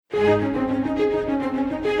There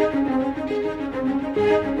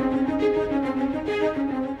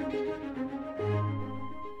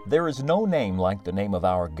is no name like the name of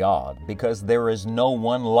our God, because there is no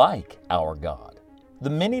one like our God. The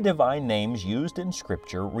many divine names used in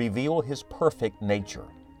Scripture reveal His perfect nature.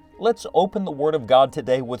 Let's open the Word of God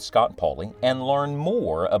today with Scott Pauley and learn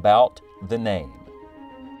more about the name.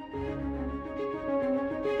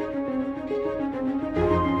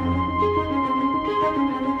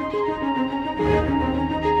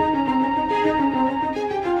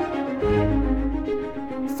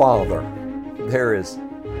 Father.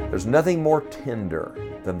 There's nothing more tender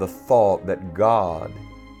than the thought that God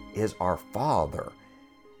is our Father.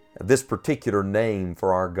 This particular name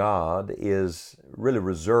for our God is really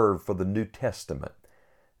reserved for the New Testament.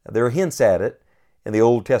 There are hints at it in the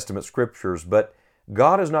Old Testament Scriptures, but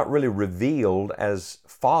God is not really revealed as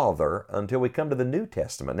Father until we come to the New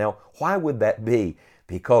Testament. Now, why would that be?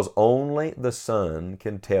 Because only the Son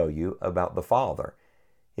can tell you about the Father.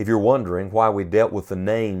 If you're wondering why we dealt with the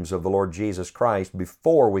names of the Lord Jesus Christ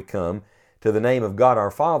before we come to the name of God our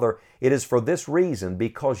Father, it is for this reason,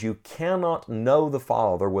 because you cannot know the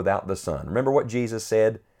Father without the Son. Remember what Jesus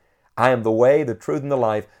said? I am the way, the truth, and the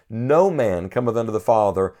life. No man cometh unto the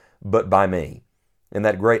Father but by me. In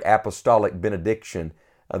that great apostolic benediction,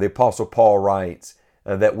 the Apostle Paul writes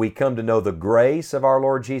that we come to know the grace of our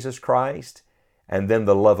Lord Jesus Christ, and then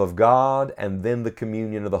the love of God, and then the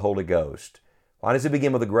communion of the Holy Ghost. Why does it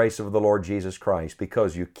begin with the grace of the Lord Jesus Christ?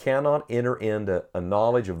 Because you cannot enter into a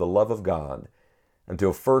knowledge of the love of God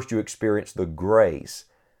until first you experience the grace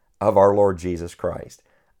of our Lord Jesus Christ.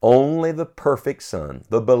 Only the perfect Son,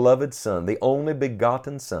 the beloved Son, the only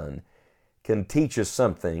begotten Son, can teach us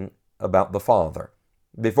something about the Father.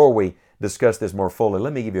 Before we discuss this more fully,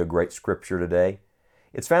 let me give you a great scripture today.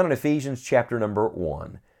 It's found in Ephesians chapter number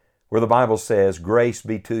 1, where the Bible says, "Grace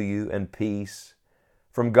be to you and peace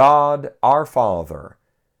from God our Father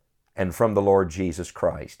and from the Lord Jesus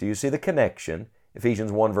Christ." Do you see the connection,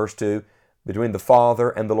 Ephesians 1 verse 2, between the Father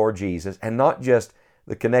and the Lord Jesus, and not just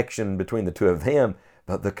the connection between the two of them,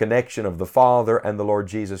 but the connection of the Father and the Lord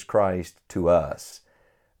Jesus Christ to us.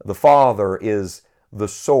 The Father is the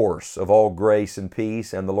source of all grace and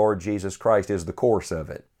peace, and the Lord Jesus Christ is the course of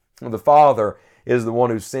it. The Father is the one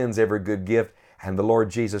who sends every good gift, and the Lord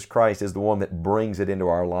Jesus Christ is the one that brings it into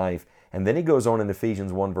our life. And then he goes on in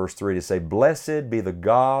Ephesians 1 verse 3 to say, "Blessed be the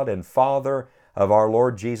God and Father of our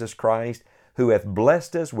Lord Jesus Christ, who hath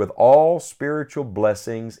blessed us with all spiritual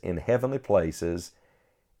blessings in heavenly places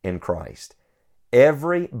in Christ."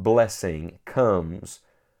 Every blessing comes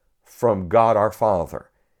from God our Father.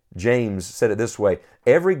 James said it this way,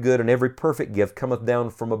 "Every good and every perfect gift cometh down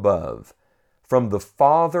from above, from the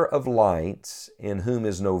Father of lights, in whom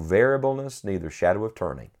is no variableness, neither shadow of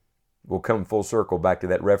turning." We'll come full circle back to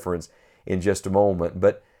that reference in just a moment,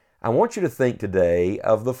 but I want you to think today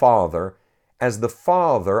of the Father as the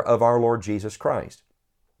Father of our Lord Jesus Christ.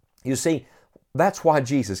 You see, that's why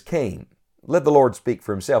Jesus came. Let the Lord speak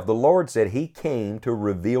for Himself. The Lord said He came to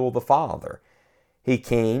reveal the Father. He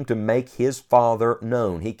came to make His Father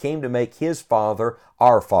known. He came to make His Father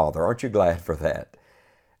our Father. Aren't you glad for that?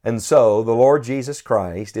 And so the Lord Jesus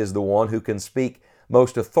Christ is the one who can speak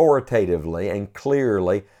most authoritatively and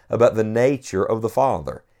clearly about the nature of the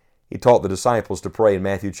Father. He taught the disciples to pray in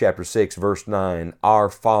Matthew chapter 6, verse 9, "Our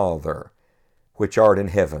Father, which art in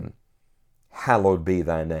heaven, hallowed be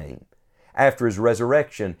thy name." After His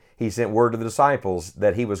resurrection, He sent word to the disciples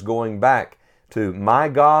that He was going back to my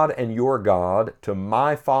God and your God, to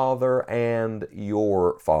my Father and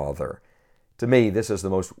your Father. To me, this is the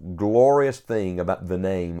most glorious thing about the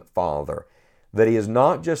name Father, that He is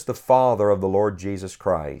not just the Father of the Lord Jesus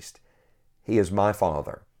Christ. He is my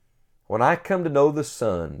Father. When I come to know the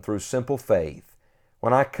Son through simple faith,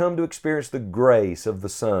 when I come to experience the grace of the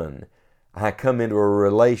Son, I come into a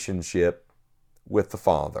relationship with the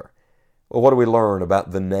Father. Well, what do we learn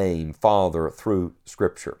about the name Father through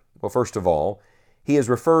Scripture? Well, first of all, He is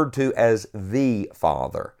referred to as the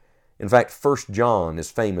Father. In fact, 1 John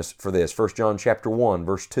is famous for this. 1 John chapter 1,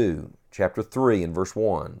 verse 2, chapter 3 and verse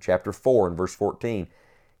 1, chapter 4 and verse 14.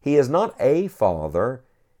 He is not a Father,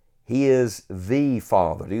 He is the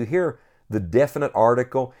Father. Do you hear the definite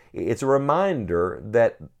article? It's a reminder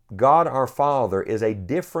that God our Father is a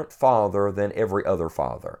different Father than every other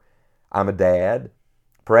father. I'm a dad.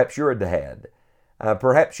 Perhaps you're a dad.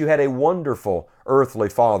 Perhaps you had a wonderful earthly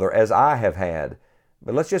father, as I have had.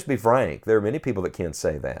 But let's just be frank. There are many people that can't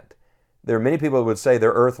say that. There are many people that would say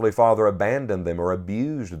their earthly father abandoned them or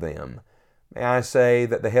abused them. May I say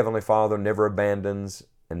that the Heavenly Father never abandons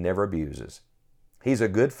and never abuses. He's a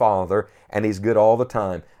good Father, and He's good all the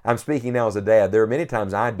time. I'm speaking now as a dad. There are many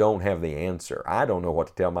times I don't have the answer. I don't know what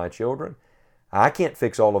to tell my children. I can't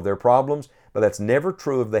fix all of their problems, but that's never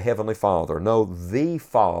true of the Heavenly Father. No, the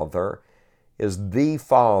Father is the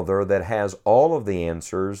Father that has all of the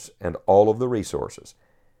answers and all of the resources.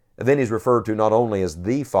 And then He's referred to not only as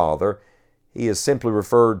the Father, He is simply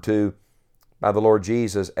referred to by the Lord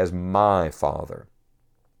Jesus as my Father.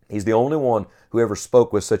 He's the only one who ever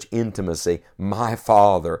spoke with such intimacy, my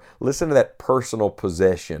Father. Listen to that personal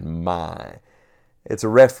possession, my. It's a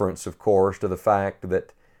reference, of course, to the fact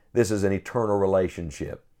that this is an eternal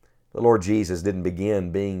relationship. The Lord Jesus didn't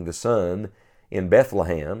begin being the Son in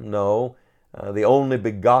Bethlehem. No, the only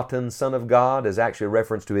begotten Son of God is actually a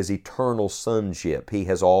reference to His eternal sonship. He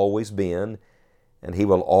has always been, and He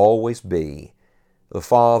will always be. The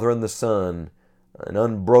Father and the Son, an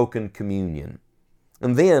unbroken communion.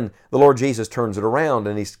 And then the Lord Jesus turns it around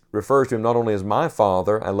and He refers to Him not only as my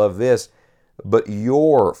Father, I love this, but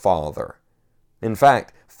your Father. In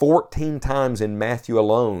fact, 14 times in Matthew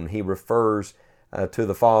alone, He refers to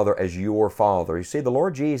the Father as your Father. You see, the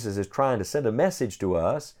Lord Jesus is trying to send a message to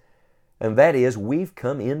us, and that is, we've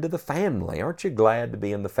come into the family. Aren't you glad to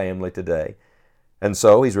be in the family today? And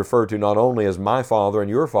so He's referred to not only as my Father and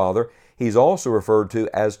your Father, He's also referred to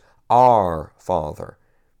as our Father.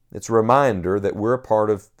 It's a reminder that we're a part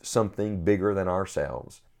of something bigger than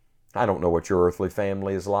ourselves. I don't know what your earthly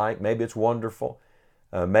family is like. Maybe it's wonderful.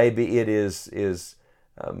 Maybe it is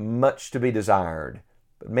much to be desired.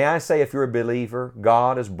 But may I say, if you're a believer,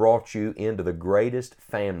 God has brought you into the greatest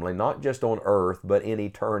family, not just on earth, but in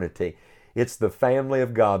eternity. It's the family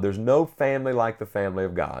of God. There's no family like the family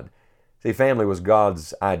of God. See, family was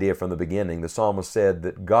God's idea from the beginning. The psalmist said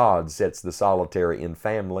that God sets the solitary in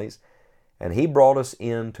families, and He brought us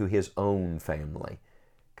into His own family.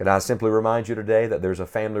 Could I simply remind you today that there's a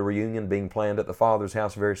family reunion being planned at the Father's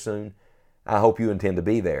house very soon? I hope you intend to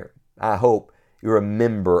be there. I hope you're a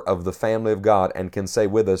member of the family of God and can say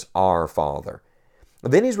with us, our Father.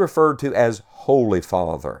 Then He's referred to as Holy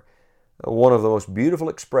Father. One of the most beautiful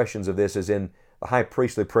expressions of this is in the high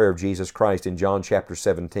priestly prayer of Jesus Christ in John chapter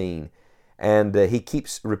 17. And He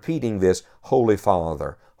keeps repeating this, Holy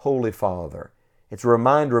Father, Holy Father. It's a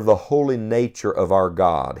reminder of the holy nature of our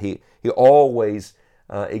God. He always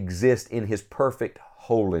exists in His perfect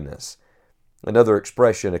holiness. Another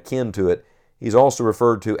expression akin to it, He's also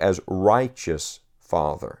referred to as righteous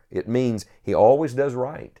Father. It means He always does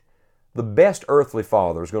right. The best earthly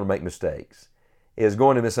father is going to make mistakes, is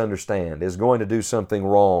going to misunderstand, is going to do something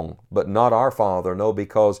wrong, but not our Father, no,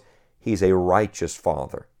 because He's a righteous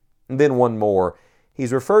Father. And then one more,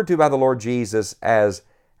 He's referred to by the Lord Jesus as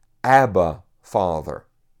Abba Father.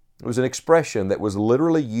 It was an expression that was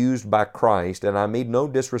literally used by Christ, and I mean no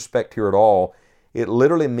disrespect here at all. It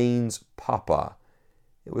literally means Papa.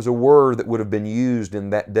 It was a word that would have been used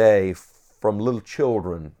in that day from little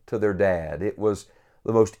children to their dad. It was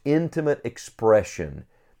the most intimate expression.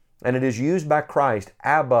 And it is used by Christ,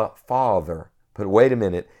 Abba Father. But wait a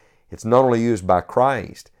minute, it's not only used by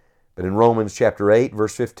Christ, but in Romans chapter 8,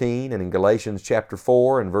 verse 15, and in Galatians chapter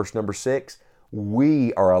 4 and verse number 6,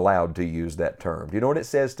 we are allowed to use that term. Do you know what it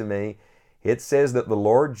says to me? It says that the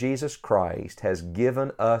Lord Jesus Christ has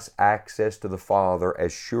given us access to the Father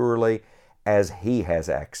as surely as He has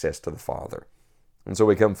access to the Father. And so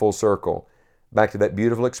we come full circle back to that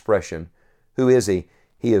beautiful expression. Who is He?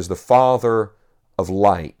 He is the Father of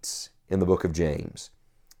lights in the book of James,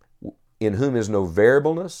 in whom is no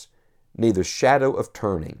variableness, neither shadow of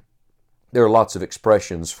turning. There are lots of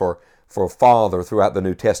expressions for Father throughout the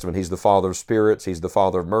New Testament. He's the Father of spirits, He's the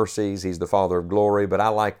Father of mercies, He's the Father of glory, but I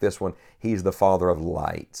like this one. He's the Father of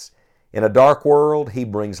lights. In a dark world, He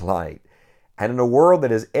brings light. And in a world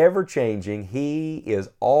that is ever-changing, He is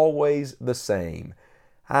always the same.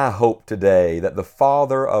 I hope today that the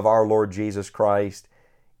Father of our Lord Jesus Christ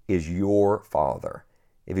is your Father.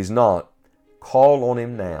 If He's not, call on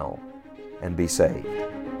Him now and be saved.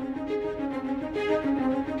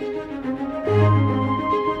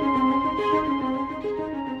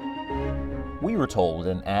 We are told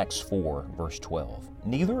in Acts 4, verse 12,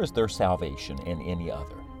 "Neither is there salvation in any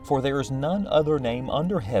other, for there is none other name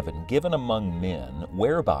under heaven given among men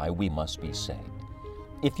whereby we must be saved."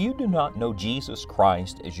 If you do not know Jesus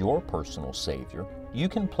Christ as your personal Savior, you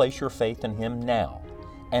can place your faith in Him now.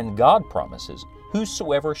 And God promises,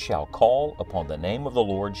 "Whosoever shall call upon the name of the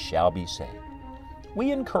Lord shall be saved."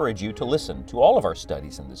 We encourage you to listen to all of our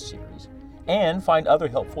studies in this series and find other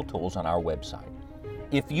helpful tools on our website.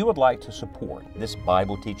 If you would like to support this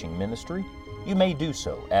Bible teaching ministry, you may do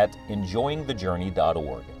so at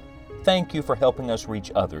enjoyingthejourney.org. Thank you for helping us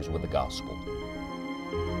reach others with the gospel.